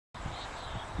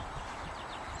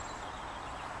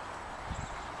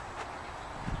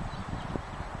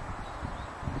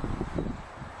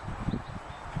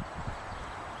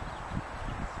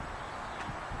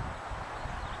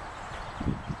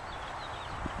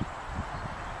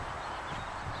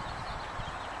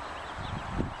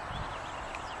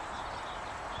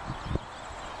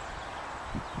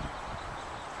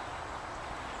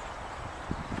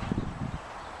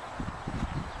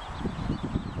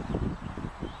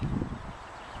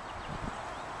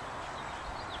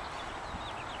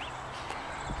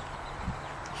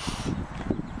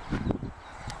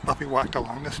walked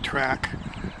along this track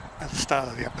at the start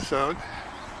of the episode.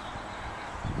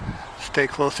 Stay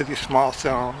close to these small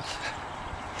stones.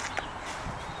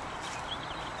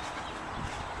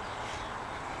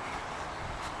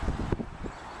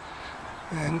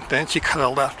 And then she cut a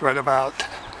left right about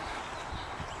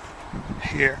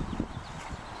here.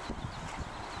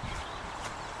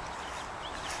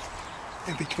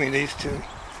 In between these two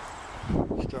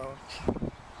stones.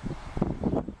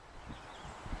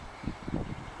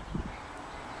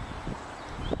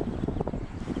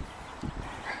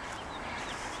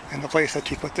 And the place that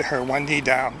she put her one knee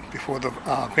down before the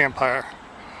vampire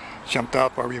jumped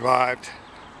up or revived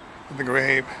in the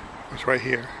grave was right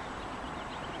here.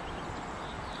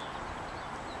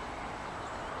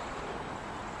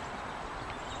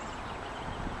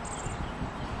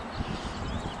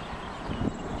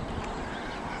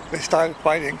 They started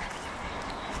fighting,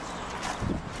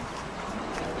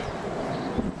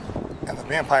 and the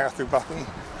vampire threw Buffy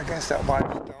against that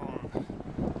large stone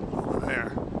over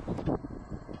there.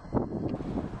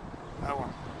 That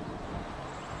one.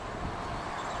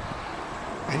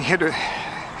 And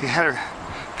he had her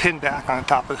pinned back on the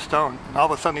top of the stone, and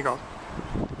all of a sudden he goes,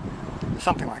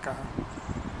 something like a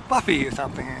Buffy or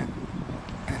something,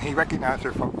 and he recognized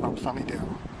her from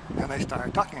Sunnydale, and they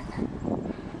started talking.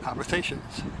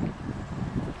 Conversations.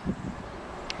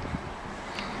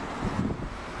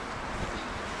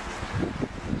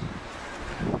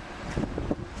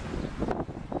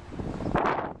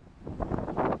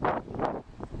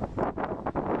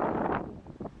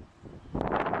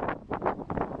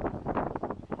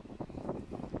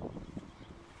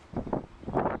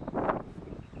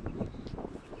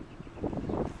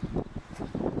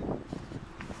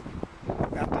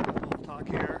 After the little talk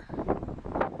here,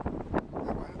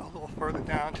 further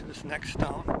down to this next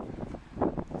stone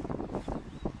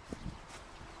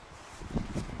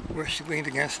where she leaned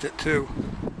against it too,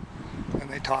 and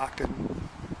they talked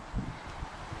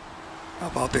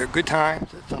about their good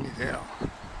times at Sunnydale.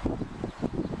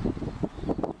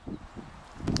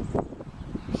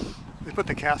 They put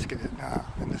the casket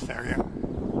in this area.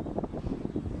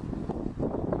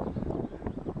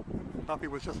 Buffy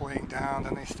was just laying down,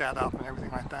 then they sat up and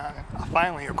everything like that, and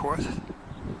finally, of course,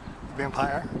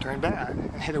 vampire turned bad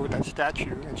and hit her with that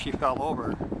statue, and she fell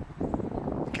over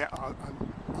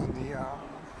on the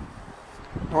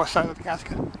north side of the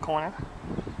casket corner,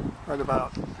 right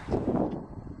about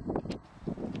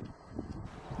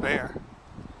there.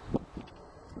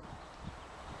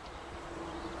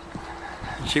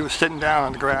 And she was sitting down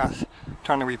on the grass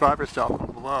trying to revive herself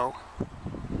from below.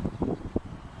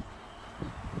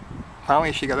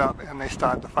 Finally she got up and they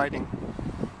started the fighting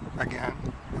again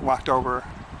and walked over.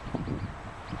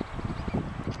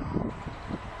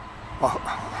 Well,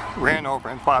 ran over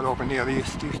and fought over near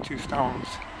these two stones.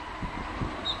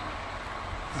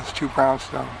 Those two brown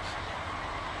stones.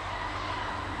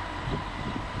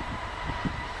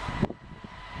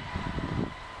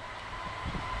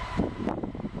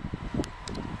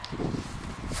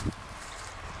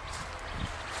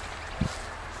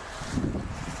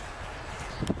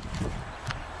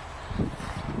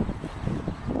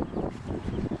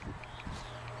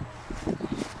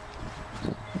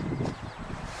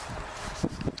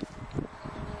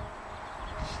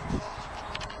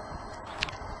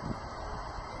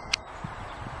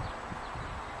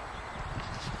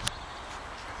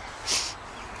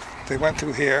 They went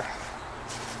through here,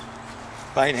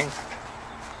 fighting.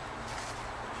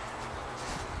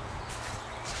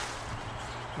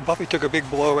 And Buffy took a big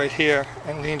blow right here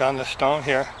and leaned on the stone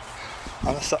here,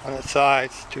 on the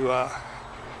sides to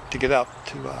get up,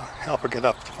 to help her get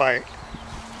up to fight.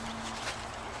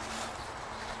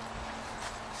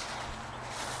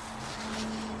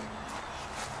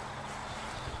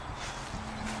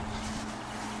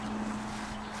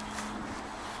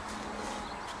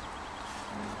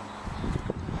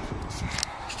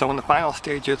 So in the final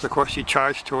stages, of course, she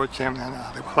charged towards him, and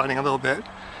they were fighting a little bit.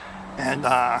 And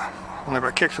one of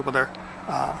her kicks with her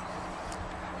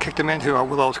kicked him into a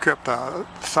Willow's crypt,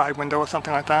 side window or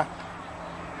something like that.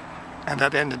 And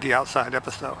that ended the outside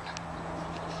episode.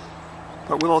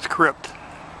 But Willow's crypt,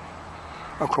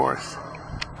 of course,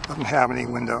 doesn't have any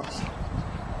windows.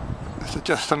 This is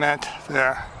just cement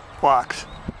there, blocks,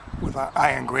 with an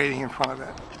iron grating in front of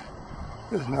it.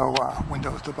 There's no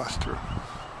windows to bust through.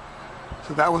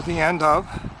 So that was the end of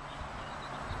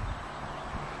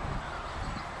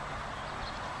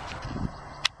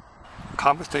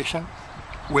Conversation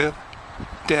with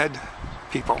Dead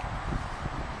People.